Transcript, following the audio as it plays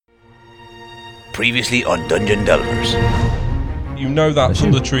Previously on Dungeon Delvers. You know that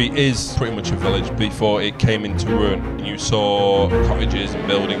Thunder Tree is pretty much a village before it came into ruin. You saw cottages and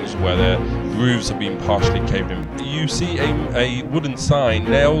buildings where their roofs have been partially caved in. You see a wooden sign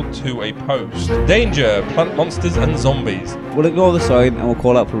nailed to a post. Danger, plant monsters and zombies. We'll ignore the sign and we'll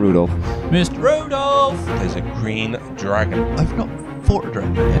call out for Rudolph. Mr. Rudolph! There's a green dragon. I've not fought a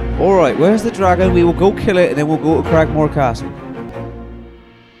dragon yet. Alright, where's the dragon? We will go kill it and then we'll go to Cragmore Castle.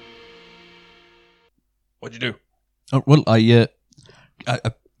 What'd you do? Oh, well, I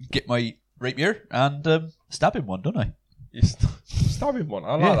get my rapier and stab him one, don't I? You stab him one.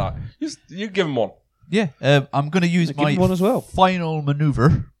 I like that. You give him one. Yeah. I'm going to use Give my him one as well. final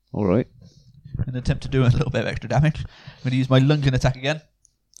maneuver Alright. in an attempt to do a little bit of extra damage. I'm going to use my lunging attack again.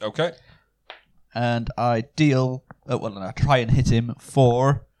 Okay. And I deal... and I try and hit him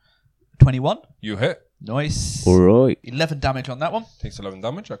for 21. You hit. Nice. Alright. 11 damage on that one. Takes 11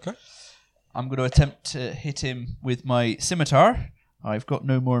 damage. Okay. I'm going to attempt to hit him with my scimitar. I've got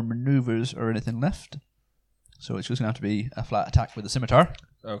no more maneuvers or anything left. So it's just going to have to be a flat attack with the scimitar.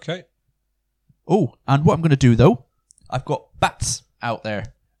 Okay. Oh, and what I'm going to do, though, I've got bats out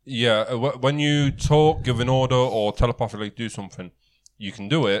there. Yeah, when you talk, give an order, or telepathically do something, you can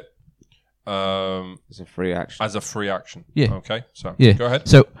do it It's a free action. as a free action. Yeah. Okay, so Yeah. go ahead.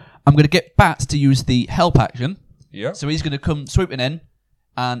 So I'm going to get bats to use the help action. Yeah. So he's going to come swooping in,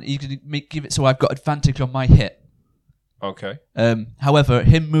 and he's going to give it so I've got advantage on my hit. Okay. However,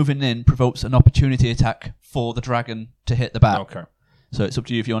 him moving in provokes an opportunity attack for the dragon to hit the bat. Okay. So it's up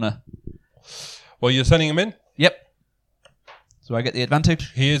to you if you want to... Well, you're sending him in. Yep. So I get the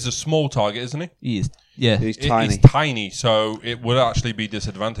advantage. He is a small target, isn't he? He is. Yeah. He's tiny. He's tiny, so it would actually be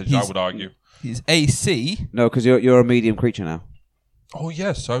disadvantaged, I would argue. His AC... No, because you're a medium creature now. Oh,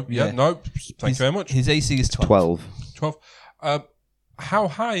 yes. So, Yeah. no. Thank you very much. His AC is 12. 12. 12. How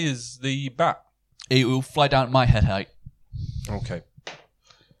high is the bat? It will fly down at my head height. Okay.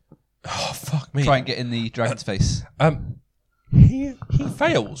 Oh, fuck me. Try and get in the dragon's face. He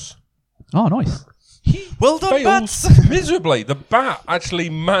fails. Oh, nice. He Well done, fails bats. miserably. The bat actually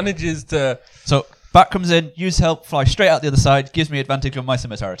manages to... So, bat comes in, use help, fly straight out the other side, gives me advantage on my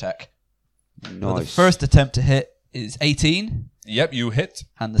scimitar attack. So the Nice. first attempt to hit is 18, Yep, you hit.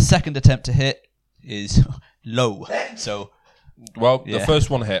 and the second attempt to hit is low. So, Well, Yeah. the first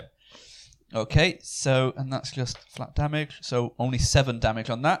one hit. okay, so, and that's just flat damage. So, only 7 damage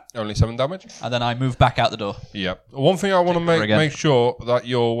on that. Only 7 damage. And then I move back out the door. Yeah. One thing I want to Again. make sure that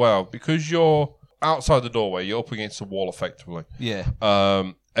you're aware, because you're outside the doorway, you're up against the wall effectively. Yeah.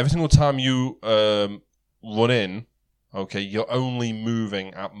 Every single time you run in, okay, you're only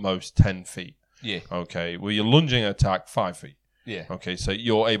moving at most 10 feet. Yeah. Okay, well, your lunging attack 5 feet. Yeah. Okay, so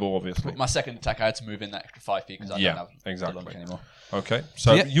you're able, obviously. But my second attack, I had to move in that extra 5 feet because I Yeah, don't have exactly. the lunge anymore. Okay,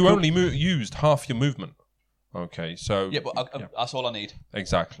 so Yeah, you cool. only used half your movement. Okay, so Yeah, but that's all I need.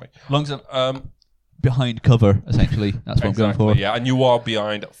 exactly. As long as I'm behind cover, essentially. That's what I'm going for. Yeah, and you are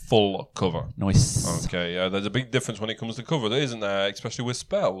behind full cover. Nice. Okay, there's a big difference when it comes to cover, there isn't there? Especially with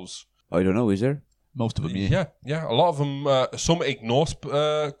spells. I don't know, is there? Most of them, yeah. Yeah. A lot of them, some ignore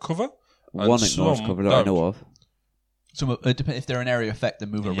cover. and One ignores some cover that I don't. know of. So if they're an area effect, they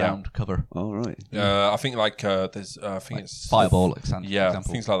move Yeah. around cover. Alright. I think there's, I think Like it's fireball, Yeah,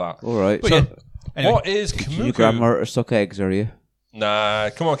 example. things like that. Alright. But So, yeah. Anyway, What is you Kimiko? grandma to suck eggs, are you? Nah,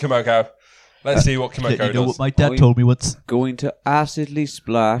 come on, Kimiko. Let's see what Kimiko you know does. what my dad Oh, told me once? Going to acidly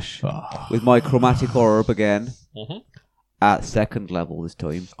splash with my chromatic orb again Mhm. at second level this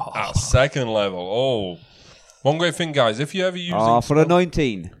time. At second level. Oh. One great thing, guys, if you ever use For a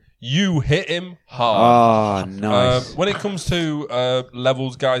 19. you hit him hard. Nice. When it comes to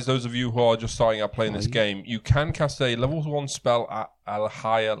levels, guys, those of you who are just starting out playing this game, you can cast a level 1 spell at a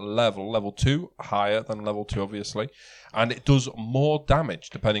higher level, level 2 higher than level 2, obviously, and it does more damage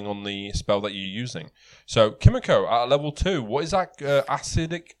depending on the spell that you're using. So, Kimiko, at level 2, what is that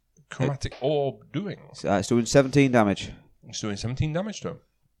acidic chromatic orb doing? It's doing 17 damage. It's doing 17 damage to him.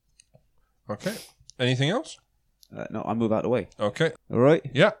 Okay. Anything else? No, I move out of the way. Okay. Alright?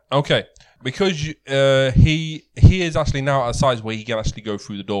 Yeah. Okay. Because he is actually now at a size where he can actually go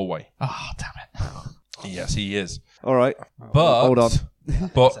through the doorway. Oh, damn it. Yes, he is. Alright. But Hold on.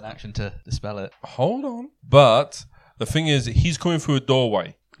 But It's an action to dispel it. hold on. But the thing is, he's coming through a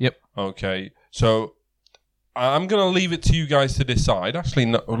doorway. Yep. Okay. So I'm going to leave it to you guys to decide. Actually,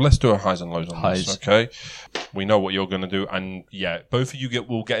 no, let's do a highs and lows on this. Highs. Okay. We know what you're going to do, and yeah, both of you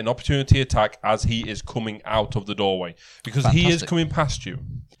will get an opportunity attack as he is coming out of the doorway because he is Fantastic. coming past you.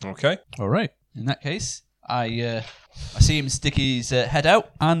 Okay. All right. In that case, I see him stick his head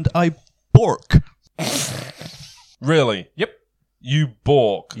out, and I bork. Really? Yep. You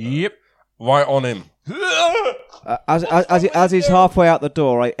balk. Yep. right on him. As he's halfway out the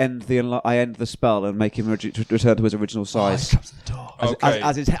door, I end the spell and make him return to his original size. Traps at the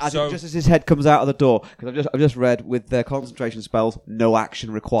door. Just as his head comes out of the door, because I've just read with their concentration spells, no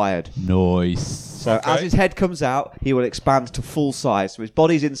action required. Nice. So as his head comes out, he will expand to full size. So his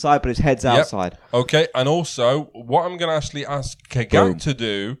body's inside, but his head's outside. Okay, and also, what I'm going to actually ask Kagak to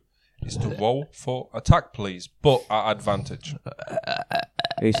do is to roll for attack, please, but at advantage.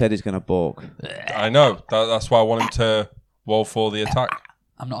 He said he's going to balk. I know. That's why I want him to roll for the attack.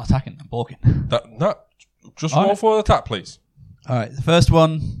 I'm not attacking. I'm balking. Just roll for the attack, please. All right. The first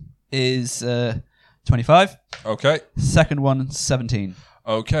one is 25. Okay. Second one, 17.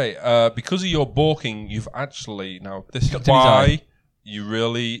 Okay. Because of your balking, you've actually now. This is Got to his why eye. you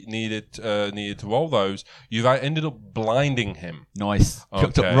really needed to roll those. You've ended up blinding him. Nice.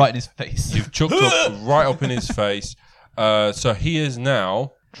 Chucked Okay. up right in his face. You've chucked up right up in his face. So he is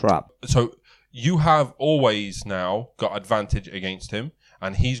now. Trap. So you have always now got advantage against him,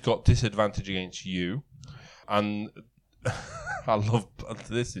 and he's got disadvantage against you. And I love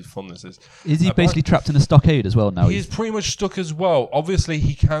this. Is fun. This is. Is he basically trapped in a stockade as well now? He's pretty much stuck as well. Obviously,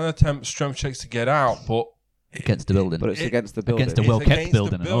 he can attempt strength checks to get out, but against the building. But it's against the building. Against the it's well-kept against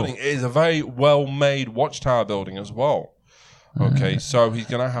building the as well. building. It is a very well-made watchtower building as well. Okay, so he's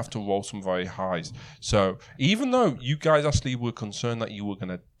going to have to roll some very highs. So even though you guys actually were concerned that you were going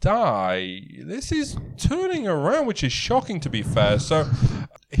to die, this is turning around, which is shocking to be fair. So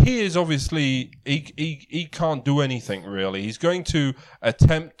he is obviously, he can't do anything really. He's going to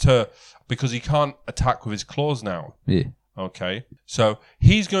attempt to, because he can't attack with his claws now. Yeah. Okay, so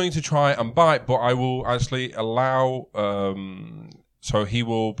he's going to try and bite, but I will actually allow. So he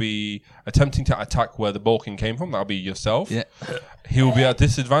will be attempting to attack where the balking came from. That'll be yourself. Yeah. He will be at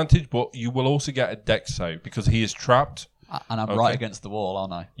disadvantage, but you will also get a dex save because he is trapped. And I'm right against the wall,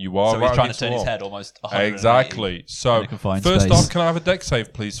 aren't I? You are. So right he's trying to against the turn his wall. head almost 180. Exactly. So And he can find first space. off, can I have a dex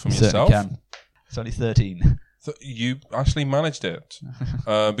save, please, from Certainly yourself? can. It's only 13. You actually managed it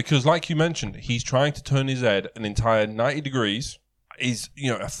because, like you mentioned, he's trying to turn his head an entire 90 degrees. He's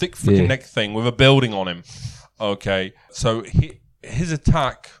a thick freaking neck thing with a building on him. Okay, so his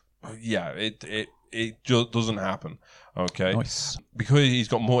attack, it just doesn't happen. Okay, Nice. because he's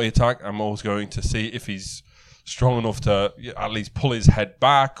got more attack, I'm always going to see if he's strong enough to at least pull his head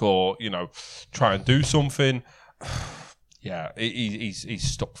back or try and do something. Yeah, he's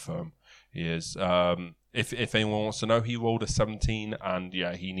stuck firm. He is. If anyone wants to know, he rolled a 17, and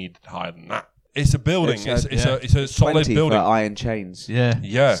he needed higher than that. It's a building. It's a solid 20 building. for iron chains. Yeah.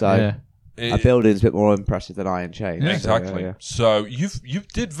 Yeah. So It- a building's a bit more impressive than iron chains. Yeah. Exactly. So, So you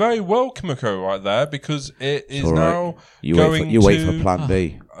did very well, Kimiko, right there, because it is all right. now You going wait for to. plan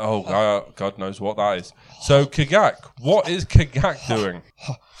B. Oh, God knows what that is. So Kagak, what is Kagak doing?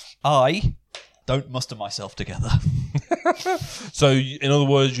 I don't muster myself together. So in other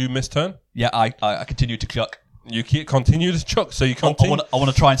words, you misturn. Yeah, I continue to cluck. You continue to chuck. So you I continue. want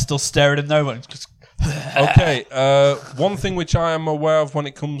to try and still stare at him though. And just, Okay. One thing which I am aware of when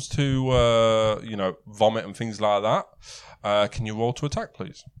it comes to vomit and things like that. Can you roll to attack,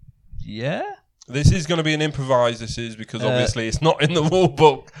 please? yeah. This is going to be an improvise. This is because obviously it's not in the rule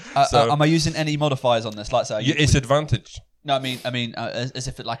book. So Am I using any modifiers on this? Like, say, it's advantage. no, I mean, as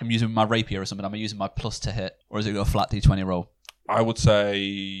if I'm using my rapier or something. Am I using my plus to hit, or is it a flat D20 roll? I would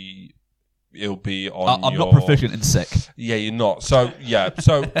say it'll be on. I'm your... not proficient in sick. Yeah, you're not. So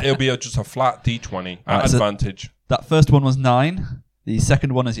so it'll be just a flat D20 at Right, so- advantage. That first one was 9. The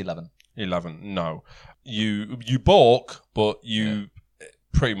second one is 11. 11. No, you balk, but you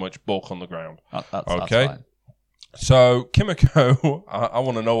pretty much balk on the ground. That's Okay. fine. So Kimiko, I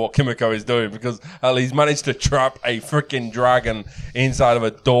want to know what Kimiko is doing because he's managed to trap a freaking dragon inside of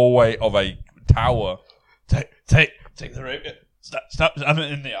a doorway of a tower. Take the rapier. Stop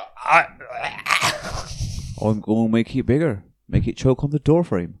it in the eye. I'm going to make it bigger. Make it choke on the door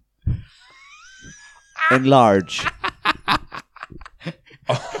frame. Enlarge.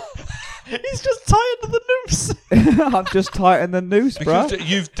 He's just tied to the noose. I'm just tightening the noose, bro. Because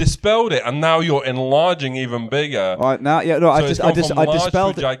you've dispelled it, and now you're enlarging even bigger. Right now, yeah, no, So it's gone from I large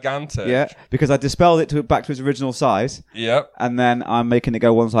dispelled to it. gigantic. Yeah, because I dispelled it back to its original size, Yep. and then I'm making it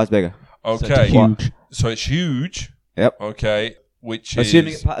go one size bigger. Okay. huge. So it's huge. Yep. Okay. Which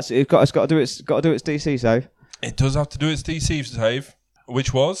Assuming is it's got to do its DC save. it does have to do its DC save,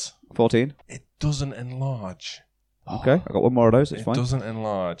 which was 14. it doesn't enlarge. Okay, I got one more of those. It's It fine. doesn't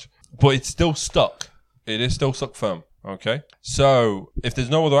enlarge, but it's still stuck. It is still stuck firm. Okay. So if there's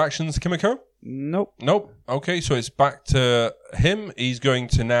no other actions, Kimiko. Nope. Nope. Okay, so it's back to him. He's going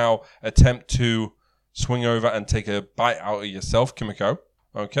to now attempt to swing over and take a bite out of yourself, Kimiko.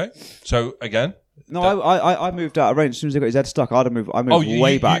 Okay. So again, No, I moved out of range as soon as he got his head stuck. I moved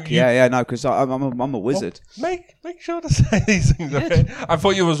way back. No, because I'm a wizard. make sure to say these things. Okay. I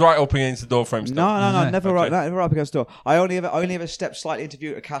thought you was right up against the door frame. Still. No, never right up against the door. I only ever stepped slightly into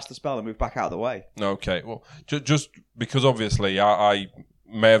view to cast the spell and move back out of the way. Okay. Well, just because obviously I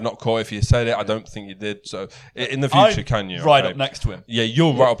may have not caught if you said it. I don't think you did. So in the future, can you? Right up next to him. Yeah,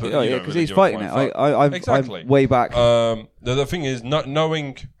 you're right up. Because he's fighting it. I'm way back. The thing is, not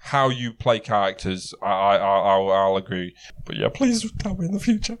knowing how you play characters, I'll agree. But yeah, please tell me in the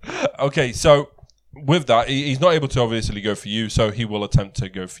future. Okay, so with that, he's not able to obviously go for you, so he will attempt to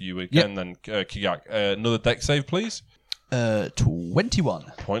go for you again. Then Kigak, another deck save, please. 21.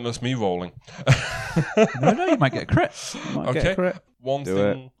 Pointless me rolling. No, you might get a crit. Get a crit. One Do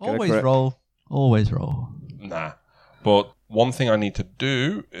thing. it. Always roll. Always roll. Nah. But one thing I need to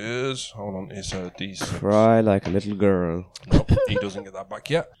do is hold on. It's a D6. Cry like a little girl. Nope, he doesn't get that back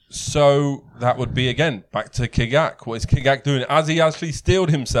yet. So that would be again back to Kigak. What is Kigak doing? As he actually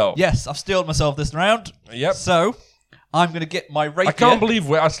steeled himself. Yes, I've steeled myself this round. Yep. So I'm going to get my rapier. I can't believe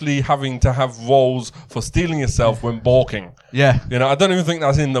we're actually having to have rolls for stealing yourself when balking. Yeah. You know, I don't even think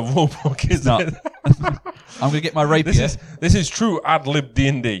that's in the rule book, is it? I'm going to get my rapier. This is true ad lib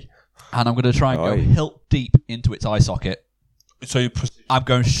D&D. And I'm going to try and go hilt deep into its eye socket. So I'm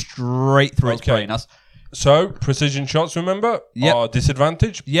going straight through its brain. So precision shots, remember, are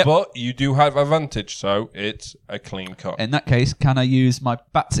disadvantage. Yep. But you do have advantage, so it's a clean cut. In that case, can I use my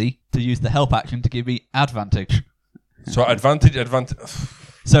Batsy to use the help action to give me advantage? So advantage.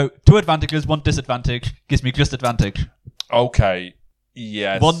 So 2 advantages, 1 disadvantage gives me just advantage. Okay.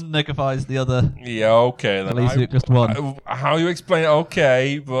 Yes. 1 nignifies the other. Yeah, okay. Then leaves it just 1. How you explain it,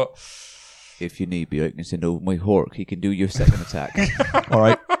 okay, but... If you need be, I can send over my Hork. He can do your second attack. All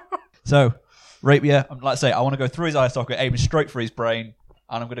right. So, rapier, like I say, I want to go through his eye socket, aiming straight for his brain,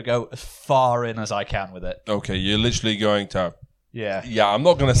 and I'm going to go as far in as I can with it. Okay, you're literally going to... Yeah. Yeah, I'm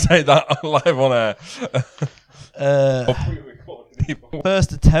not going to say that live on air.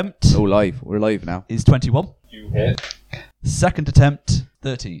 First attempt... Oh, live. We're live now. ...is 21. You hit. Second attempt,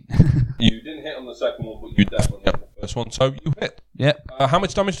 13. You didn't hit on the second one, but you definitely hit on the first one, so you hit. Yep. How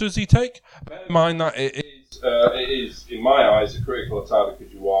much damage does he take? Bear in mind that it is, in my eyes, a critical attack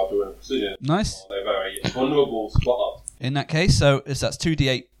because you are doing a precision. Nice. On a very vulnerable spot. In that case, so that's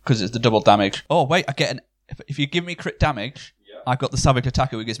 2d8 because it's the double damage. Oh, wait, I get an... If you give me crit damage, I've got the Savage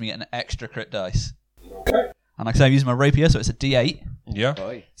Attacker who gives me an extra crit dice. Okay. And like I say, I'm using my rapier, so it's a d8. Yeah.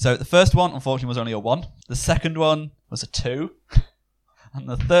 So the first one, unfortunately, was only a 1. The second one was a 2. And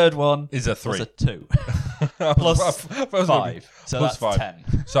the third one is a 3. Was a 2. Plus 5. So plus that's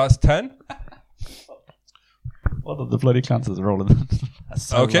 10. So that's 10? What are the bloody chances of rolling?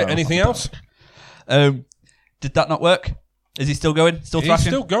 Okay, anything else? Did that not work? Is he still going? Still thrashing?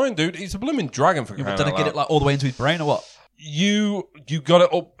 He's still going, dude. He's a blooming dragon for crying out loud. Did I get it like all the way into his brain or what? You got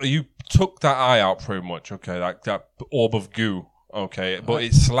it up. You took that eye out pretty much. Okay, like that orb of goo. Okay, but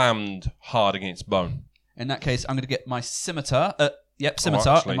it slammed hard against bone. In that case, I'm going to get my scimitar.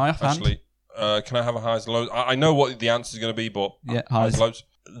 Scimitar in my offhand. Actually, can I have a highs and lows? I know what the answer is going to be, but highs and lows.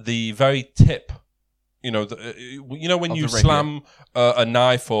 The very tip. You know, when you slam a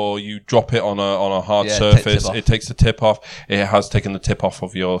knife or you drop it on a hard surface, it takes the tip off. It has taken the tip off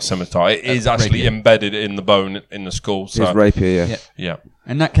of your scimitar. It is actually embedded in the bone in the skull. So. His rapier, yeah.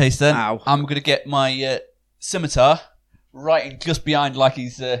 In that case, then I'm going to get my scimitar right in just behind, like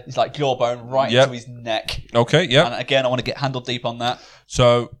his like jawbone, right into his neck. Okay, yeah. And again, I want to get handle deep on that.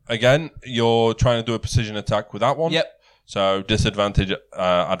 So again, you're trying to do a precision attack with that one. Yep. So disadvantage,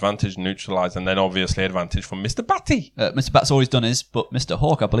 advantage, neutralise, and then obviously advantage from Mr. Batty. Mr. Bat's always done his, but Mr.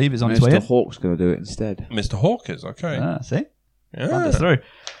 Hawk, I believe, is on his way in. Mr. Hawk's going to do it instead. Mr. Hawk is, okay. See? Yeah. Through.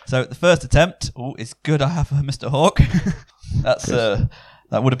 So the first attempt, it's good I have Mr. Hawk. That's that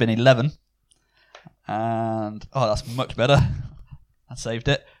would have been 11. And, that's much better. I saved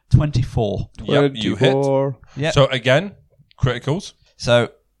it. 24. Yep, you hit. Yep. So again, criticals. So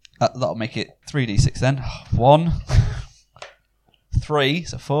that'll make it 3d6 then. 1... 3,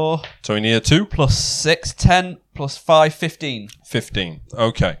 so 4. So we need a 2. Plus 6, 10, plus 5, 15. 15.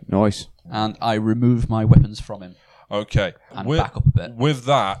 Okay. Nice. And I remove my weapons from him. Okay. And back up a bit. With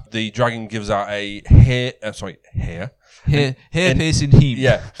that, the dragon gives out a ear-piercing heave.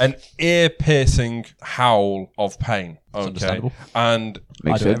 Yeah, an ear-piercing howl of pain. Okay. Understandable. And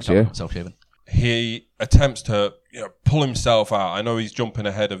makes sense, yeah. Self-shaven. He attempts to pull himself out. I know he's jumping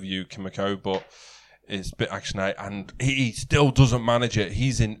ahead of you, Kimiko, but it's a bit actionate, and he still doesn't manage it.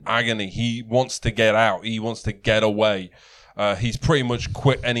 He's in agony. He wants to get out. He wants to get away. He's pretty much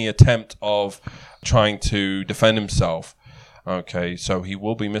quit any attempt of trying to defend himself. Okay, so he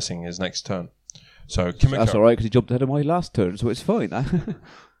will be missing his next turn. So Kimiko. That's all right because he jumped ahead of my last turn, so it's fine.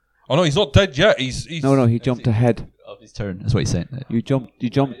 Oh no, he's not dead yet. He's No, he jumped ahead. Of his turn. That's what he's saying. You jumped.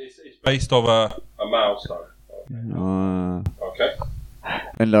 It's based off a milestone. Okay.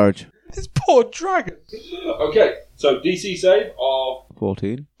 Enlarge. This poor dragon. Okay, so DC save of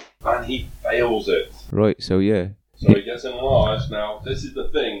 14. and he fails it. Right. So yeah. So he gets enlarged. Now this is the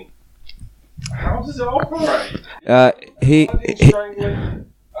thing. How does it operate? He Strangling.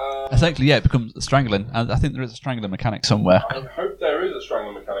 Essentially, yeah, it becomes strangling, and I think there is a strangling mechanic somewhere. I hope there is a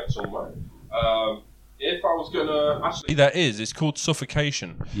strangling mechanic somewhere. If I was gonna actually, there is. It's called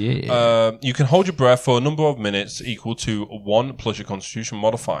suffocation. Yeah. You can hold your breath for a number of minutes equal to 1 plus your Constitution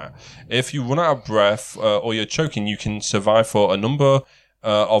modifier. If you run out of breath or you're choking, you can survive for a number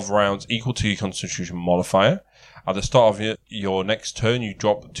of rounds equal to your Constitution modifier. At the start of your next turn, you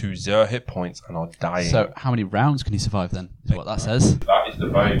drop to 0 hit points and are dying. So, how many rounds can he survive then? Is what that says. That is the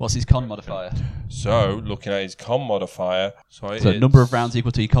very. What's his con modifier? So, looking at his con modifier, So, number of rounds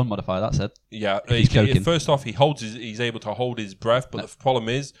equal to your con modifier. That's it. Yeah. He's choking. First off, he's able to hold his breath, but the problem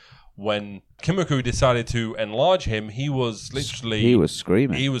is when Kimiko decided to enlarge him, he was literally. He was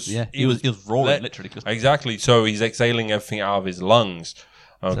screaming. He was roaring literally. Exactly. So he's exhaling everything out of his lungs.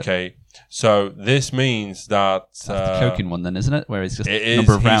 Okay. So this means that That's the choking one, then, isn't it? Where it's just it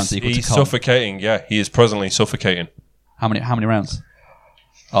number of rounds equal to he's con. suffocating. Yeah, he is presently suffocating. How many rounds?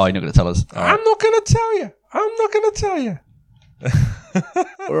 Oh, you're not going to tell us. I'm not going to tell you.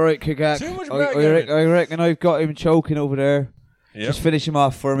 All right, Kikak. Too much I reckon I've got him choking over there. Yep. Just finish him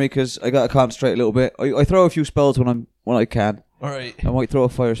off for me because I got to concentrate a little bit. I throw a few spells when I can. All right. I might throw a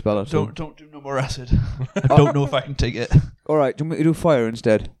fire spell at him. Don't do no more acid. I don't know if I can take it. All right, do you want me to do fire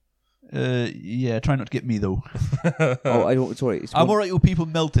instead? Yeah, try not to get me though. Oh, I don't. Sorry, I'm alright with people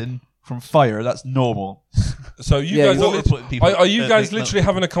melting from fire. That's normal. So you Yeah, guys you are you guys literally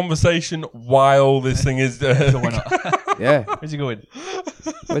having a conversation while this thing is? So why not? Yeah. Where's he going?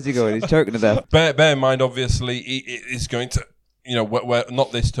 Where's he going? He's choking to death. Bear in mind, obviously, it is going to, we're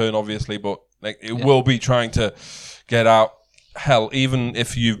not this turn, obviously, but it will be trying to get out. Hell, even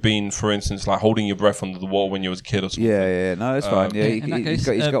if you've been, for instance, like holding your breath under the wall when you was a kid or something. Yeah. No, that's fine. Yeah, in that case,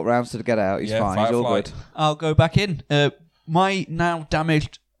 he's got rounds to get out. He's fine. He's all Firefly. good. I'll go back in. My now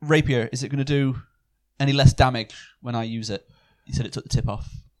damaged rapier, is it going to do any less damage when I use it? You said it took the tip off.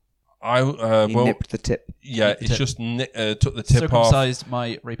 He nipped the tip. Yeah, the it's tip. just took the tip off. Circumcised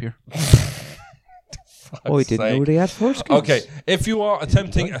my rapier. Oh, he didn't know they had foreskins. Okay, if you are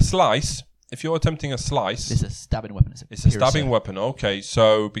attempting a slice, This is a stabbing weapon. It's a stabbing weapon. Okay,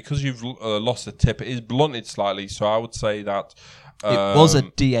 so because you've lost the tip, it is blunted slightly. So I would say that It was a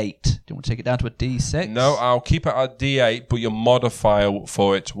D8. Do you want to take it down to a D6? No, I'll keep it at D8, but your modifier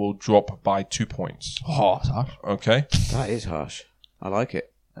for it will drop by 2 points. Oh, that's harsh. Okay. That is harsh. I like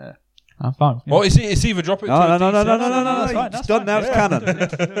it. I'm fine. Well, it's either drop it to a No, D6. that's fine, It's that's done fine. now. It's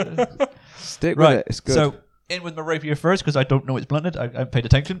canon. Stick with Right, it. It's good. so in with my rapier first because I don't know it's blunted. I haven't paid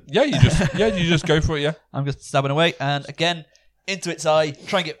attention. Yeah, you just go for it. Yeah. I'm just stabbing away, and again into its eye.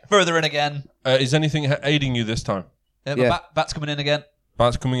 Try and get further in again. Is anything aiding you this time? Yeah. Bat's coming in again.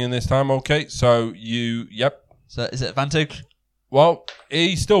 Bat's coming in this time. Okay, so yep. So is it advantage? Well,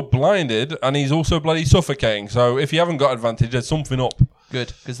 he's still blinded, and he's also bloody suffocating. So if you haven't got advantage, there's something up.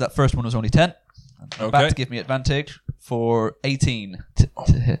 Good, because that first one was only 10. Okay. Bat to give me advantage for 18 to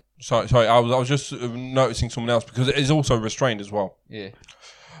hit. Sorry, I was just noticing someone else because it is also restrained as well. Yeah.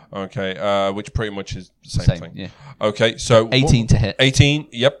 Okay, which pretty much is the same thing. Yeah. Okay, so 18 to hit. 18.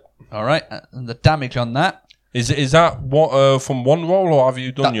 Yep. All right, and the damage on that. Is that what from one roll, or have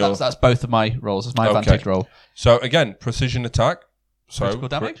you done your? That's both of my rolls. It's my Okay. advantage roll. So again, precision attack. So Critical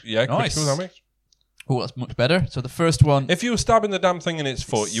damage? Yeah, Nice. critical damage. Oh, that's much better. So the first one. If you were stabbing the damn thing in its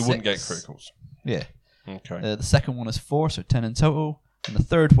foot, you wouldn't get 6. criticals. Yeah. Okay. The second one is 4, so 10 in total. And the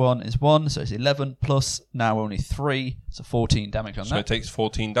third one is 1, so it's 11 plus now only 3, so 14 damage on So it that. takes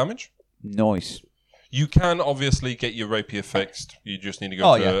 14 damage. Nice. You can obviously get your rapier fixed. You just need to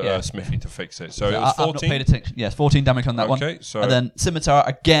go to a smithy to fix it. So it was I've not 14. paid attention. Yes, 14 damage on that one. Okay, so- And then scimitar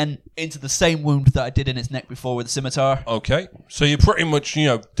again into the same wound that I did in its neck before with the scimitar. Okay, so you're pretty much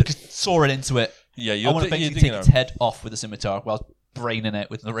Just saw it into it. yeah. I want to basically take its head off with the scimitar while braining it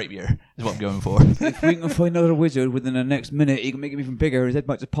with the rapier. Is what I'm going for. If we can find another wizard within the next minute, he can make him even bigger. His head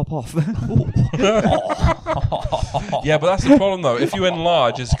might just pop off. Yeah, but that's the problem though. If you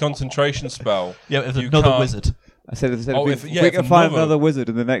enlarge, it's a concentration spell. Yeah, if You another can't- wizard. I said, Oh, if if we can find another- another wizard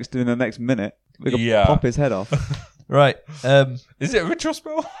in the next minute, we can Yeah. pop his head off. Right. Is it a ritual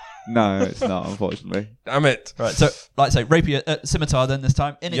spell? No, it's not, unfortunately. Damn it! Right. So, like I say, rapier, scimitar. Then this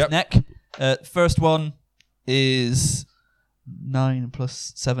time in its Yep. neck. First one is 9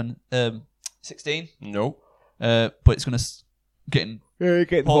 plus 7, 16. Nope. But it's going to get in. Yeah,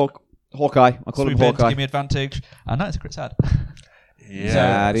 getting Hawkeye. I call him Swoop in to Hawkeye. give me advantage. And that's a crit sad. Yeah.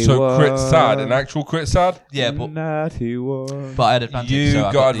 Natty So crit one. sad, an actual crit sad. Yeah, but Natty one. I had advantage. You so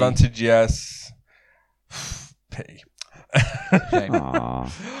I got the- advantage, yes. Pity. Shame.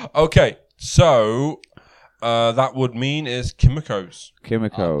 Aw. Okay, so that would mean is Kimiko's.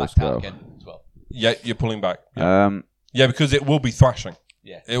 Kimiko as backed out well. again as well. Yeah, you're pulling back. Yeah, because it will be thrashing.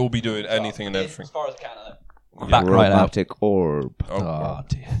 Yeah. It will be doing anything and everything. As far as I can, I know. Yeah. Back right out. Chromatic orb. Oh,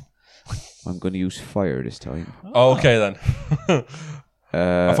 dear. I'm going to use fire this time. Oh, okay then.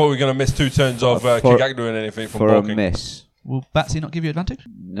 I thought we were going to miss 2 turns of Kigak doing anything from For a blocking. miss. Will Batsy not give you advantage?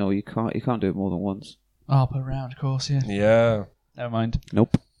 No, you can't. You can't do it more than once. Oh, per round, of course, yeah. Yeah. Never mind.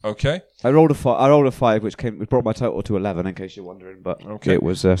 Nope. Okay. I rolled a 5, which brought my total to 11. In case you're wondering, but Okay. it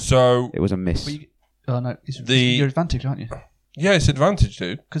was So a miss. Oh, no. It's The- your advantage, aren't you? yeah, it's advantage,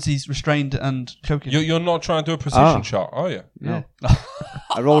 dude. Because he's restrained and choking. You're not trying to do a precision shot, are you? No.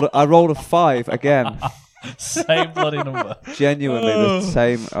 I rolled a 5 again. Same bloody number. Genuinely the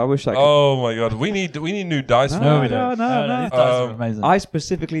same. I wish I could. Oh my god, we need new dice. for No, that. no, no. These dice are amazing. I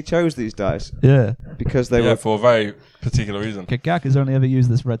specifically chose these dice Yeah. because they Yeah, were. for a very particular reason. Kagak has only ever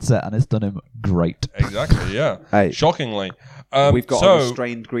used this red set and it's done him great. Exactly. Yeah. Hey. Shockingly. We've got so, a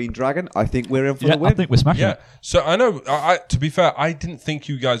restrained green dragon. I think we're in for Yeah, the win. I think we're smashing Yeah. it. So I know. To be fair, I didn't think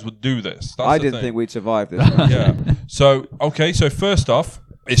you guys would do this. That's I the didn't thing. think we'd survive this. One. Yeah. So okay. So first off,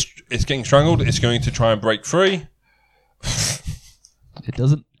 it's getting strangled. It's going to try and break free. It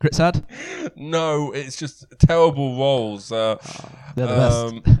doesn't. Crit sad. No, it's just terrible rolls. They're the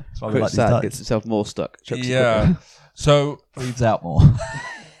best. That's why we Crit like these sad dice. gets itself more stuck. Chucks it Yeah. So Bleeds out more.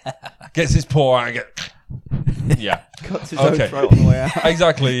 gets his paw out. Yeah. Cuts his Okay. own throat on the way out.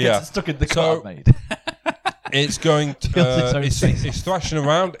 Exactly. Yeah. It's stuck in the So- card made. It's going to. Kills its own face. It's thrashing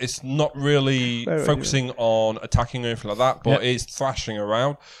around. It's not really Very focusing on attacking or anything like that, but Yep. it's thrashing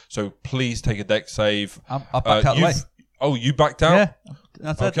around. So please take a deck save. I backed out of the way. you've- Oh, you backed out? Yeah.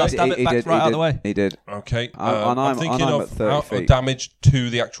 That's it. Okay. I stabbed it back right out of the way. He did. Okay. And I'm I'm thinking at of 30 out of feet. damage to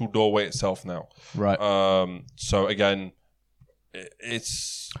the actual doorway itself now. Right. So again,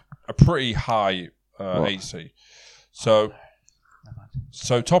 it's a pretty high AC. So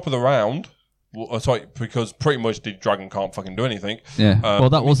top of the round. Well, sorry, because pretty much the dragon can't fucking do anything. Yeah. Well,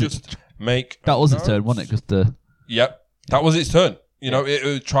 that let me was just make. That was a its turn, note. wasn't it? Because the Yep, that was its turn. You know, it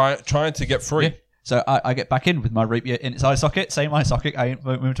was trying to get free. yeah. So I get back in with my rapier in its eye socket, same eye socket. I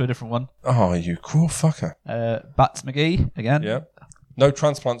won't move to a different one. Oh, you cruel fucker! Bats McGee again. Yeah, no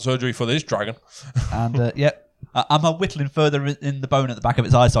transplant surgery for this dragon. And yeah, I'm whittling further in the bone at the back of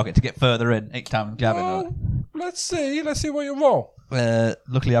its eye socket to get further in each time I'm jabbing. Oh, let's see what you roll.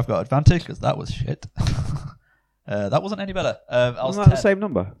 Luckily, I've got advantage because that was shit. That wasn't any better. I was Wasn't that the 10. same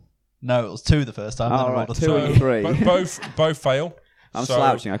number? No, it was 2 the first time. Then I Oh, rolled a right, 2 and 3. 3. Both fail. I'm So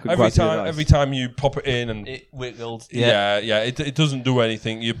slouching. I couldn't every quite see the time. dice. Every time you pop it in and It wiggled. yeah, it doesn't do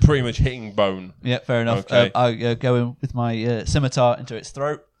anything. You're pretty much hitting bone. Yeah, fair enough. Okay. I go in with my scimitar into its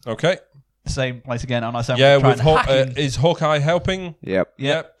throat. Okay. Same place again, and I say, Yeah, I'm with trying hacking. is Hawkeye helping? Yep.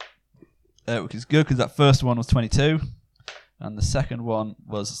 Yep. Which is good because that first one was 22, and the second one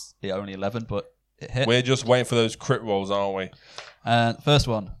was only 11, but it hit. We're just waiting for those crit rolls, aren't we? First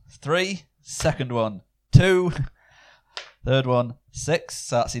one 3, second one 2, third one 6.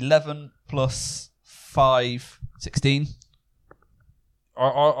 So that's 11 plus 5, 16.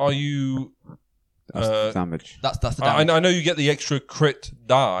 Are you? That's the damage. That's the damage. I know you get the extra crit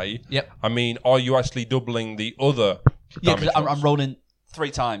die. Yep. I mean, are you actually doubling the other? Yeah, damage because I'm rolls? rolling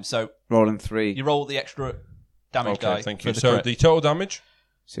 3 times, so Rolling 3. you roll the extra damage die. Okay, thank for you. the So crit. the total damage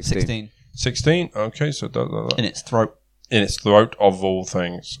 16. 16. Okay, so in its throat. in its throat of all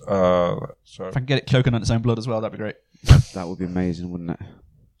things. So If I can get it choking on its own blood as well, that'd be great. That would be amazing, wouldn't it?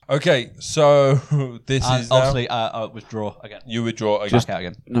 okay, so this And is now, obviously, I'll withdraw again. you withdraw again. Back out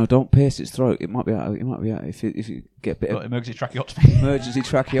again. No, don't pierce its throat. It might be out. It might be out if you get a bit But of emergency tracheotomy. emergency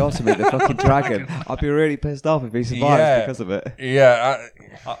tracheotomy. The fucking dragon. I'd be really pissed off if he survives Yeah. because of it. Yeah.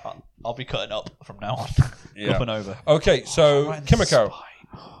 I'll be cutting up from now on. Yeah. Up and over. Okay, so Right in the Kimiko. spine.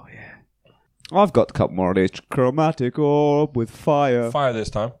 I've got a couple more of these. Chromatic orb with fire. Fire this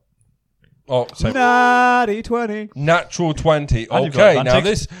time. Oh, same. Natty 20. Natural 20. And you've got Okay, now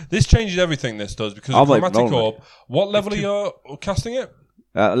advantage. this changes everything. This does because I'm the like chromatic rolling. orb. What level are you casting it?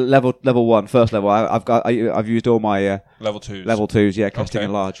 Level 1, first level. I've used all my Level 2. level 2s. Yeah, casting Okay.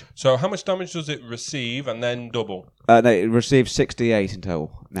 enlarge. So how much damage does it receive and then double? No, it receives 68 in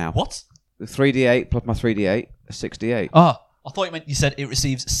total now. What? 3d8 plus my 3d8, 68. Ah, I thought you meant you said it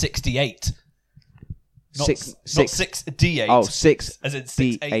receives 68. Not, Six- not six- 6d8. Oh, 6. As in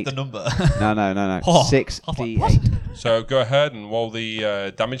 6, 8, D8. the number. No. Oh, 6d8. So go ahead and roll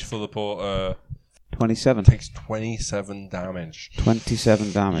the damage for the poor. 27. Takes 27 damage.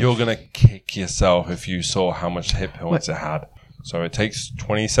 27 damage. You're gonna kick yourself if you saw how much hit points it had. So it takes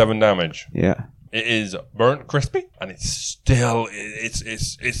 27 damage. Yeah. It is burnt crispy, and it's still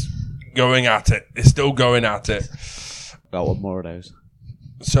it's going at it. It's still going at it. Got one more of those.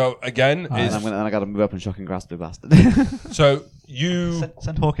 So again, And I got to move up and shocking grasp the bastard. so you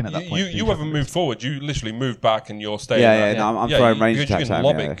Send Hawk in at that point. you haven't moved forward. You literally moved back, and you're staying. Yeah, there. yeah, no, I'm throwing range you attacks can at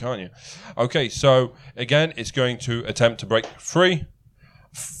lob him, it, yeah. can't you? Okay, so again, it's going to attempt to break free.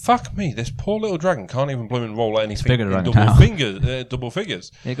 Fuck me, this poor little dragon can't even bloom and roll anything bigger in than double figures.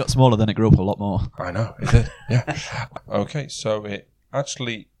 It got smaller, then it grew up a lot more. I know, it did. Yeah. Okay, so it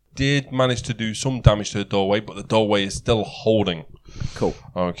actually did manage to do some damage to the doorway, but the doorway is still holding. Cool.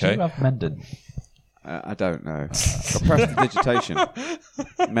 Okay. Do you have Mendon? I don't know. Got prestidigitation.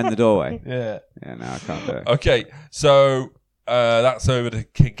 Mend the doorway. Yeah. Yeah, no, I can't do it. Okay, so that's over to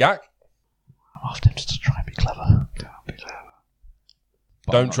Kigak. I'm after him just to try and be clever. But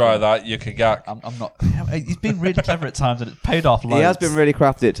I'm Don't not try gonna- that, you're Kigak. I'm not. He's been really clever at times, and it's paid off loads. He has been really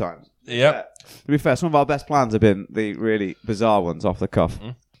crafty at times. Yep. To be fair, some of our best plans have been the really bizarre ones off the cuff.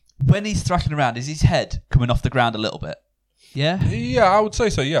 When he's thrashing around, is his head coming off the ground a little bit? Yeah? Yeah, I would say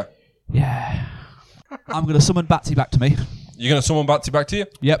so, yeah. Yeah. I'm going to summon Batsy back to me. You're going to summon Batsy back to you?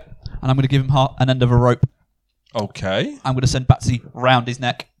 Yep. And I'm going to give him an end of a rope. Okay. I'm going to send Batsy round his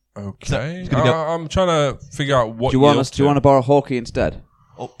neck. Okay. he's gonna go- I'm trying to figure out what Do you want to borrow Hawkeye instead?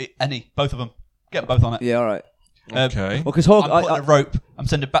 Or both of them. Get them both on it. Yeah, all right. Okay. Well, because I'm putting a rope. I'm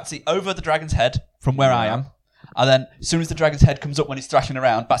sending Batsy over the dragon's head from where I am. And then as soon as the dragon's head comes up when he's thrashing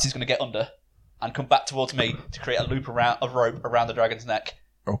around, Batsy's going to get under and come back towards me to create a loop of rope around the dragon's neck.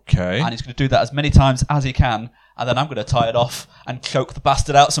 Okay. And he's going to do that as many times as he can. And then I'm going to tie it off and choke the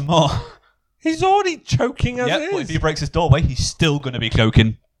bastard out some more. He's already choking as Yep, it but is. if he breaks his doorway, he's still going to be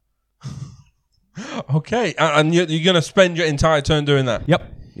choking. Okay. And you're going to spend your entire turn doing that?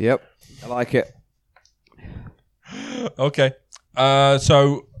 Yep. I like it. Okay.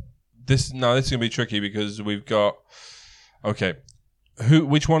 So this is going to be tricky because we've got... Okay.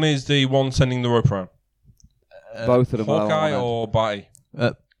 Which one is the one sending the rope around? Both of them are Hawkeye on end. or Batty?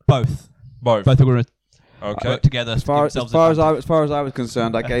 Both. Both. Both are going to Okay. work together. As far as I was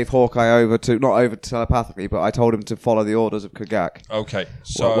concerned, I gave Hawkeye over to not over telepathically, but I told him to follow the orders of Kagak Okay.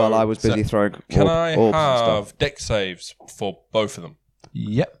 So while I was busy throwing. can orbs I and stuff. have deck saves for both of them?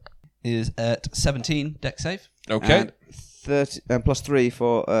 Yep. Is at 17 deck save. Okay. And 30 and plus 3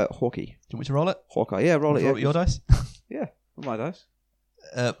 for Hawkeye. Do you want me to roll it? Hawkeye, yeah, roll it. Roll your dice. Yeah, roll my dice.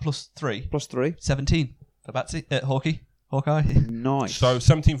 Plus 3. Plus 3. 17 for Batsy. Hawkeye. Nice. So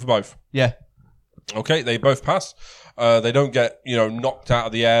 17 for both. Yeah. Okay, they both pass. They don't get knocked out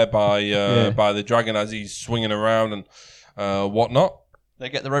of the air by the dragon as he's swinging around and whatnot. They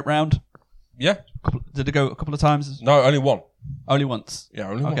get the rope round. Yeah. Did it go a couple of times? No, only one. Only once. Yeah,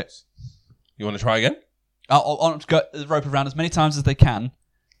 only Okay. once. You want to try again? I'll go the rope around as many times as they can,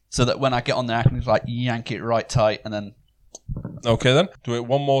 so that when I get on there, I can just yank it right tight, and then. Okay, then do it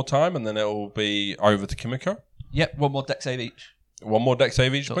one more time, and then it will be over to Kimiko. Yep, one more deck save each. One more deck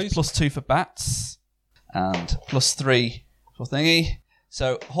save each, So please. it's plus 2 for bats, and plus 3 for thingy.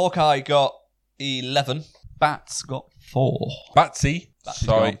 So Hawkeye got 11. Bats got 4. Batsy. Batsy's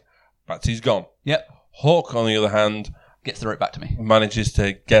Sorry, gone. Batsy's gone. Yep, Hawk, on the other hand, gets the rope back to me. manages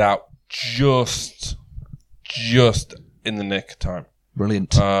to get out just in the nick of time.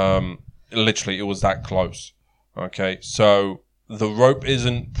 Brilliant. Literally, it was that close. Okay, so the rope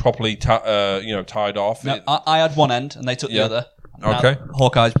isn't properly tied off. No, I had one end, and they took Yeah. the other. Now Okay.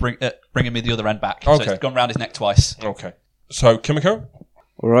 Hawkeye's bringing me the other end back. So Okay. it's gone round his neck twice. Okay, so Kimiko.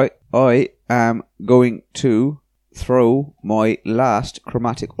 All right, I am going to throw my last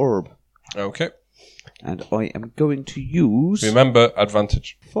chromatic orb, Okay, and I am going to use remember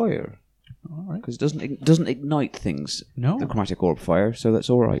advantage. fire All right. because it doesn't ignite things. No. The chromatic orb fire, so that's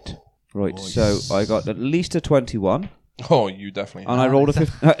all right. Right, so I got at least a 21, Oh, you definitely. and I rolled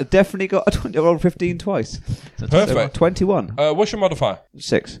a definitely got a 20. I rolled 15 twice. So Perfect. 21. What's your modifier?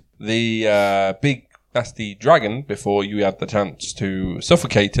 6. The big nasty dragon. Before you had the chance to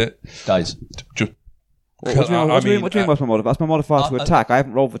suffocate it, Dies. just. What do you mean? What do you mean? What's my modifier? That's my modifier to attack. I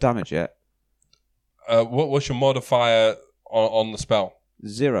haven't rolled for damage yet. What's your modifier on the spell?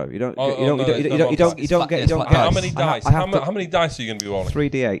 0. You don't. Oh, You don't. no, You it's don't. no You don't. You don't get. You don't get. How many dice? I have to- How many dice are you going to be rolling?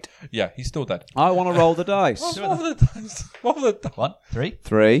 3d8. Yeah, he's still dead. I want to roll the dice. What are the dice? What are the dice? 1, 3,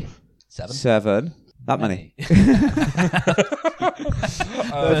 3, 7. 7. That many.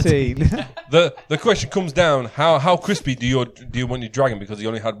 13. The question comes down: how crispy do you want your dragon? Because he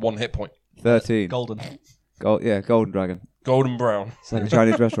only had 1 hit point. 13. Golden. Golden dragon. Golden brown. It's like a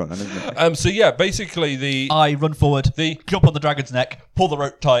Chinese restaurant, then, isn't it? So yeah, basically I run forward, jump on the dragon's neck, pull the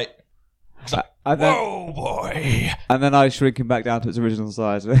rope tight. Whoa, boy! And then I shrink him back down to its original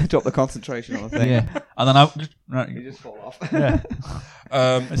size. Drop the concentration on the thing. Yeah, and then You just fall off. yeah,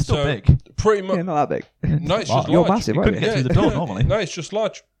 it's still so big. Pretty much. Yeah, not that big. No, it's just You're large. massive, You aren't couldn't you? get through the door normally. No, it's just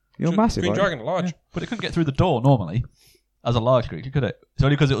large. You're massive, Green aren't you? dragon, large. But it couldn't get through the door normally. As a large creature, could it? It's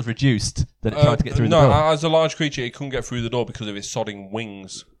only because it was reduced that it tried to get through the door. No, as a large creature, it couldn't get through the door because of its sodding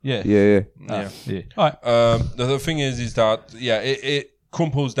wings. Yeah. Yeah. Yeah. Yeah. All right. The thing is that it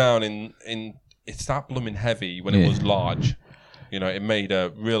crumples down in it's that blooming heavy when it was large. You know, it made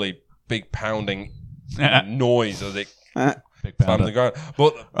a really big pounding noise as it Big slammed the pounder. ground.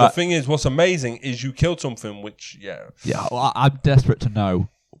 But the thing is, what's amazing is you killed something which, Yeah, well, I'm desperate to know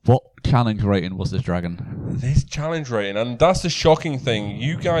what challenge rating was this dragon. this challenge rating, and that's the shocking thing.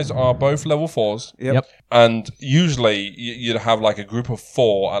 You guys are both level 4s. Yep. And usually you'd have like a group of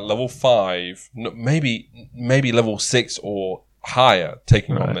 4 at level 5, maybe level 6 or higher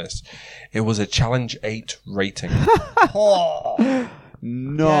taking on this. It was a challenge 8 rating.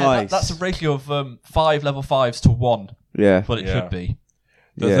 Nice. That's a ratio of 5 level 5s to 1. Yeah. But it Yeah. should be.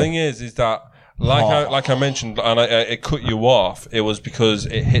 The thing is that like I mentioned, and it cut you off. It was because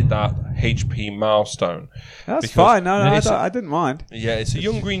it hit that HP milestone. That's Because fine. No, it's- I didn't mind. Yeah, it's a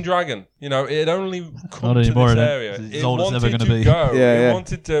young green dragon. You know, it only come Not to anymore, this then. area. It's as It old as wanted ever to gonna be. go. Yeah, it yeah.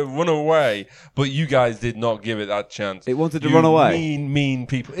 wanted to run away, but you guys did not give it that chance. It wanted to You run away? Mean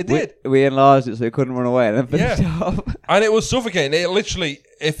people. It did. We enlarged it so it couldn't run away and then finished Yeah. it off. And it was suffocating. It literally,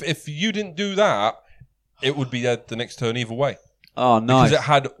 if you didn't do that, it would be dead the next turn either way. Oh, nice. Because it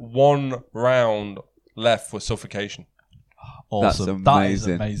had 1 round left for suffocation. Awesome. That's That is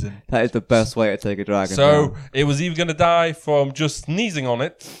amazing. amazing. That is the best way to take a dragon. So down. it was either going to die from just sneezing on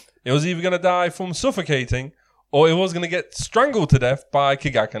it, it was either going to die from suffocating, or it was going to get strangled to death by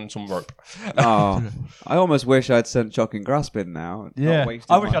Kigak and some rope. Oh, I almost wish I'd sent Shocking Grasp in now. Not Yeah.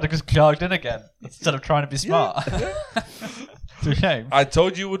 wasted I wish my- I'd have just charged in again instead of trying to be smart. It's a shame. I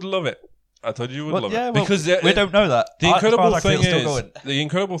told you would love it. I told you would love it. Because we don't know that. The As far incredible as I can see, thing it's still is, going. the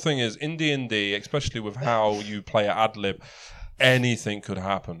incredible thing is, in D&D, especially with how you play at ad-lib, anything could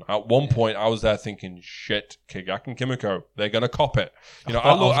happen. At one point, I was there thinking, shit, Kigak and Kimiko, they're going to cop it. You know,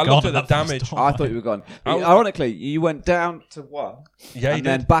 I looked at the damage. I thought you were gone. I was- Ironically, you went down to 1 Yeah, you and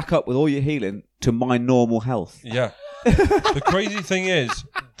then did. back up with all your healing to my normal health. Yeah. The crazy thing is,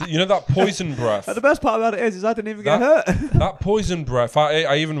 you know that poison breath? And the best part about it is I didn't even get That- hurt. That poison breath,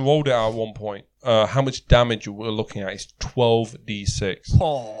 I even rolled it out at one point. How much damage we're looking at is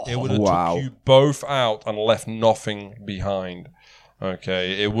 12d6. It would have Wow. took you both out and left nothing behind.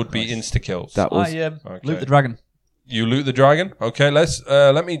 Okay, it would be insta-kills. That was I Okay. loot the dragon. You loot the dragon? Okay,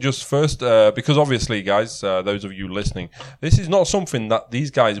 let me just first, because obviously, guys, those of you listening, this is not something that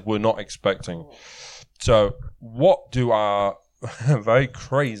these guys were not expecting. So, what do our very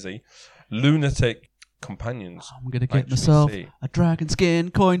crazy, lunatic companions I'm going to get actually myself see? a dragon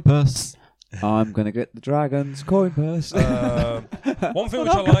skin coin purse. I'm gonna get the dragon's coin purse. One thing which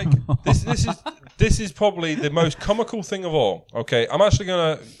I like, this is probably the most comical thing of all. Okay, I'm actually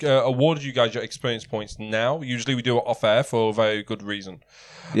going to award you guys your experience points now. Usually we do it off air for a very good reason.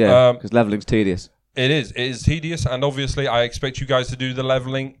 Yeah, because leveling's tedious. It is tedious, and obviously I expect you guys to do the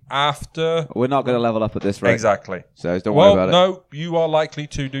leveling after. We're not going to level up at this rate. Exactly. So don't worry Well, about it. no, you are likely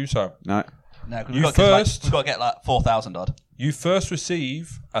to do so. No. No, because You we've got first- to get like 4,000 odd. You first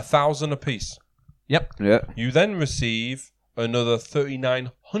receive 1,000 apiece. Yep. Yeah. You then receive another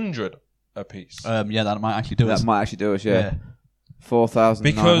 3,900 apiece. Yeah, that might actually do it. That might actually do us, yeah.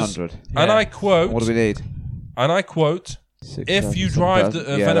 4,900. And Yeah. I quote, What do we need? and I quote, if you drive the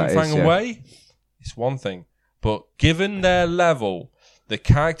Venom Fang away, it's one thing. But given their level, the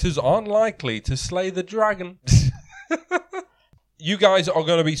characters aren't likely to slay the dragon. You guys are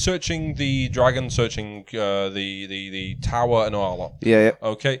going to be searching the dragon, searching the tower and all that. Yeah.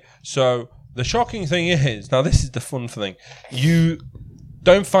 Okay, so the shocking thing is, now this is the fun thing, you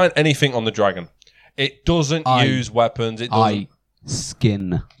don't find anything on the dragon. It doesn't use weapons. It doesn't. I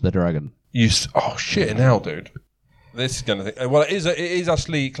skin the dragon. Oh shit! Now, dude, this is gonna. Well, it is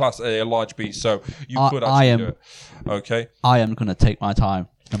actually class a large beast, so you could actually do it. Okay. I am going to take my time.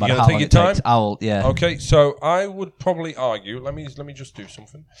 No matter gonna how take long your it takes. time? I'll, yeah. Okay, so I would probably argue. Let me just do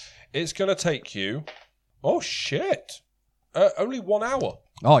something. It's gonna take you. Oh shit! Only 1 hour.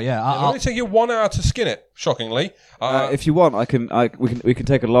 Oh yeah, It'll only take you 1 hour to skin it. Shockingly, If you want, we can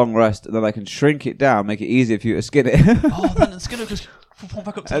take a long rest, and then I can shrink it down, make it easier for you to skin it. Oh, then it's gonna just pop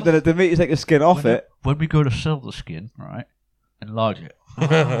back up to And then at the meat, you take the skin off it. when we go to sell the skin, right, enlarge it.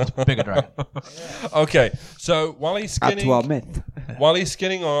 It's a bigger dragon. okay. So while he's Add to our skinning, myth.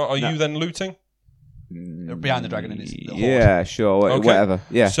 are you then looting? behind the dragon and it's the horde. Yeah, sure, Okay. whatever.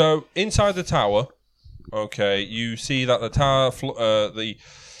 Yeah. So inside the tower, okay, you see that the tower,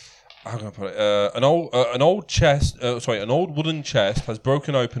 how can I put it? An old wooden chest has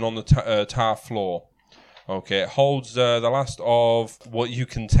broken open on the tower floor. Okay, it holds the last of what you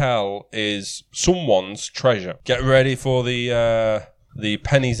can tell is someone's treasure. Get ready for the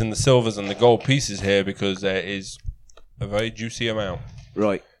pennies and the silvers and the gold pieces here because there is a very juicy amount.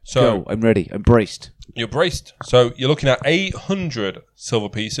 Right. So Go. I'm ready. I'm braced. you're braced. So you're looking at 800 silver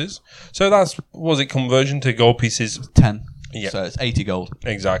pieces. So that's, was it conversion to gold pieces? 10. Yeah. So it's 80 gold.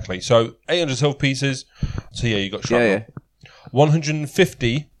 Exactly. So 800 silver pieces. So yeah, you got shrapnel. Yeah.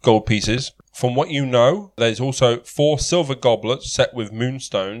 150 gold pieces. From what you know, there's also 4 silver goblets set with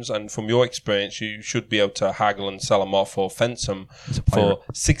moonstones, and from your experience, you should be able to haggle and sell them off or fence them for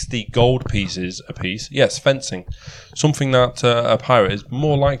 60 gold pieces a piece. Yes, fencing. Something that a pirate is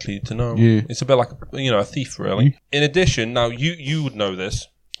more likely to know. Yeah. It's a bit like, a thief, really. In addition, now you would know this.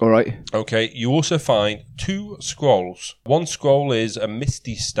 All right. Okay, you also find 2 scrolls. One scroll is a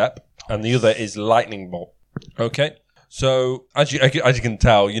Misty Step, and the other is Lightning Bolt. Okay, so as you can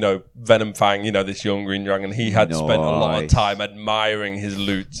tell, Venom Fang, this young green dragon, he had spent a lot of Nice. time admiring his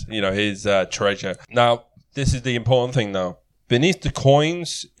loot, his treasure. Now, this is the important thing now. Beneath the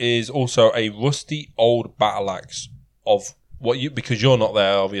coins is also a rusty old battle axe of because you're not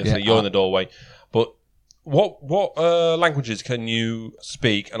there, obviously, Yeah, you're in the doorway, but what languages can you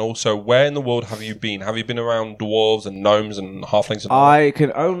speak, and also where in the world have you been? Have you been around dwarves and gnomes and halflings? And all I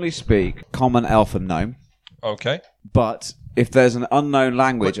can only speak Common, Elf, and Gnome. that? Okay, But if there's an unknown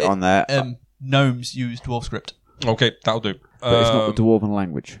language on there, Gnomes use dwarf script. okay, that'll do. but it's not the Dwarven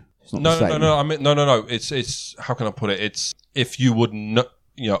language. It's not the same. No. I mean, no. It's how can I put it? It's if you would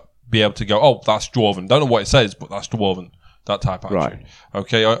be able to go, oh, that's dwarven. Don't know what it says, but that's dwarven. That type of attitude. Right.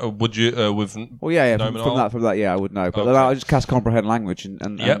 Okay. Would you with? Well, yeah. Gnome and all? From that, yeah, I would know. But Okay. then I just cast comprehend language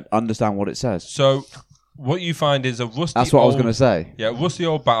and Yep. understand what it says. So what you find is a rusty. That's what I was old- going to say. Yeah, rusty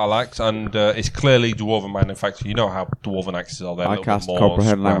old battle axe, and it's clearly dwarven manufactured. You know how dwarven axes are. They're a I little cast bit more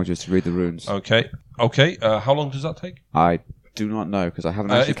comprehend scrap. languages to read the runes. Okay. How long does that take? I do not know because I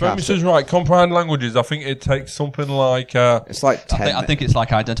haven't actually If memory cast serves it. right, comprehend languages. I think it takes something like. It's like 10. I think it's like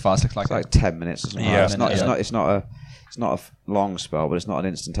identifiers. Looks like it's like 10 minutes. Or something. Yeah, It's not. yeah. It's not a long spell, but it's not an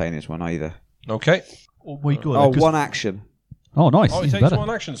instantaneous one either. Okay. Oh my god. Oh, one action. Oh, nice. Oh, it Even takes better. one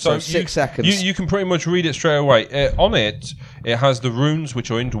action. So So 6 seconds. You can pretty much read it straight away. On it has the runes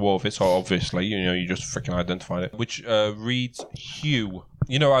which are in Dwarvish, so obviously, you just freaking identified it, which reads hew.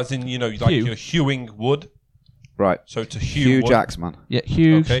 As in, like Hew? you're hewing wood. Right. So to hew Huge wood. axe, man. Yeah,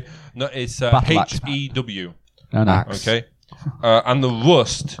 huge. Okay. No, it's Battle axe, HEW. No, no. Axe. Okay. And the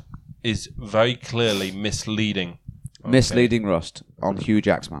rust is very clearly misleading. Okay. Misleading rust on huge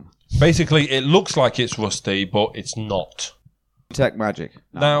axe, man. Basically, it looks like it's rusty, but it's not. Tech magic.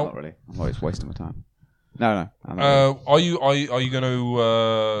 No, Now- not really. I'm always wasting my time. No. I'm not really. Are you going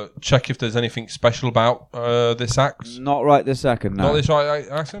to check if there's anything special about this axe? Not right this second. No. Not this right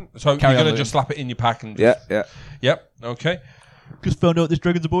accent. So Carry you're on, going to Louis. just slap it in your pack and Yeah. Yeah. Yep. Okay. Just found out this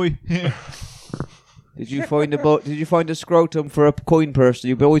dragon's a boy. Did you find a scrotum for a coin purse?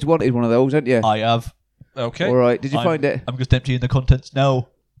 You've always wanted one of those, haven't you? I have. Okay. All right. Did you find it? I'm just emptying the contents now.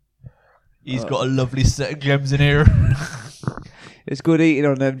 He's got a lovely set of gems in here. It's good eating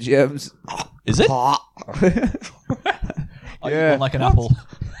on them gems. Is it? Hot. I eat Yeah. one like an apple.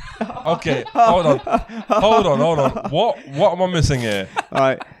 Okay. Hold on. What am I missing here? All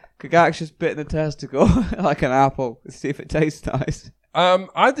right. Kagak's just bitten a testicle like an apple. Let's see if it tastes nice.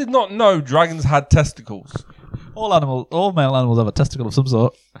 I did not know dragons had testicles. all male animals have a testicle of some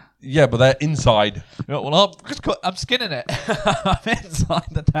sort. Yeah, but they're inside. Yeah, well, I'm skinning it. I'm inside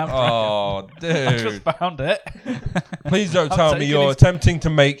the damn dragon. Oh, I just dude. found it. Please don't I'm tell me taking you're his- attempting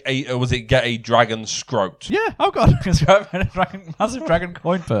to make get a dragon scrote. Yeah, oh god, a massive dragon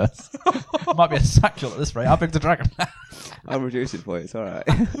coin purse. Might be a satchel at this rate. How big's the dragon? I'll reduce it for you. It's all right.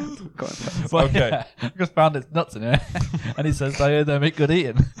 Go on. But Okay. yeah, I just found its nuts in here. And he says, I heard they make good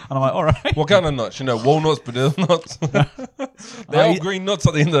eating. And I'm like, all right. What kind of nuts? Walnuts, banana nuts. They're all green nuts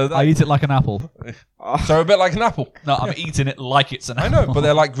at the end of the I day. eat it like an apple. So a bit like an apple. No, I'm eating it like it's an I apple. know, but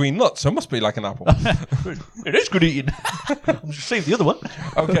they're like green nuts, so it must be like an apple. It is good eating. I'm just saying the other one.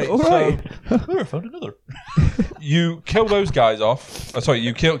 Okay, All so right. I found another. you kill those guys off.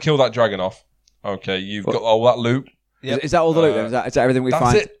 You kill that dragon off. Okay, you've got all that loot. Is that all the loot then? Is that everything we That's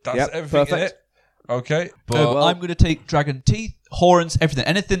find? it. That's Yep, everything perfect. in it. Okay, but I'm going to take dragon teeth, horns, everything.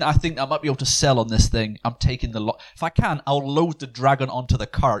 Anything I think I might be able to sell on this thing, I'm taking the lot. If I can, I'll load the dragon onto the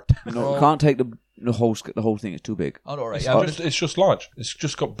cart. No, can't take the whole thing. It's too big. Oh, all right. it's, Yeah, it's just large. It's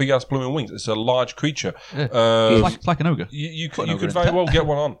just got big ass blooming wings. It's a large creature. it's like an ogre. You Put an could ogre in. very well get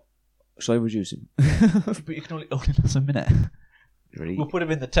one on. Shall I reduce him? But you can only last a minute. Really? We'll put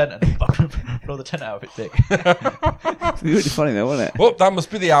him in the tent and throw the tent out if it's big. It'd be really funny though, wouldn't it? Oh, that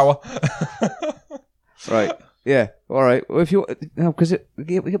must be the hour. Right. Yeah. All right. Well, if you because we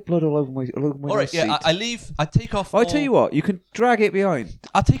get blood all over my All right. Yeah, I leave. I take off. I tell you what, you can drag it behind.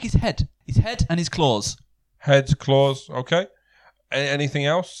 I'll take his head and his claws. Heads, claws. Okay. Anything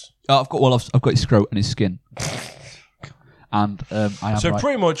else? I've got his scrot and his skin. And I am So right.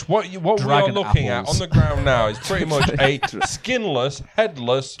 pretty much what we are Dragon looking apples. at on the ground now is pretty much a skinless,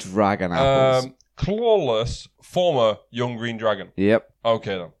 headless, Dragon apples. clawless former young green dragon. Yep.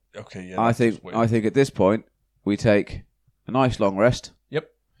 Okay then. Okay, yeah. I that's think just weird. I think at this point we take a nice long rest. Yep.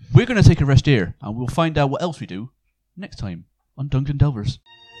 We're going to take a rest here, and we'll find out what else we do next time on Dungeon Delvers.